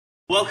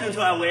Welcome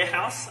to our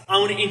warehouse. I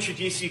want to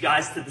introduce you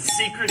guys to the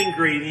secret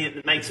ingredient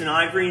that makes an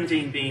Ivory and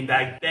Dean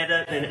beanbag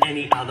better than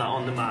any other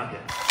on the market.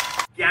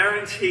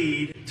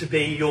 Guaranteed to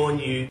be your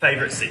new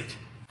favourite seat.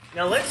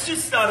 Now let's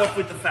just start off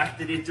with the fact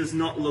that it does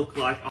not look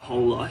like a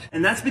whole lot.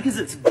 And that's because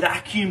it's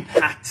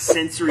vacuum-packed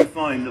sensory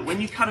foam that when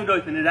you cut it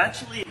open, it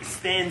actually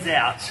expands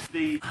out to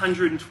be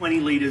 120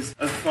 litres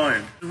of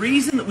foam. The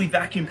reason that we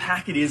vacuum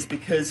pack it is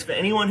because for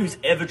anyone who's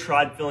ever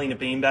tried filling a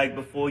beanbag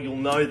before, you'll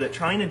know that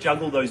trying to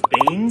juggle those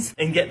beans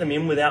and get them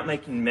in without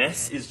making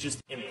mess is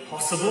just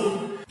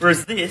impossible.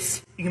 Whereas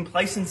this, you can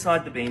place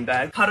inside the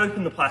beanbag, cut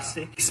open the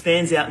plastic,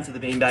 expands out into the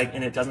beanbag,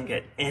 and it doesn't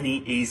get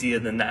any easier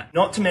than that.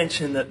 Not to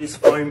mention that this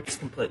foam is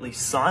completely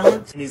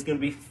silent and is going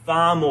to be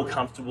far more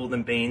comfortable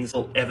than beans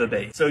will ever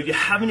be. So if you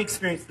haven't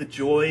experienced the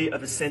joy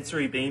of a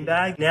sensory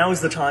beanbag, now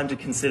is the time to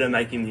consider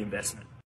making the investment.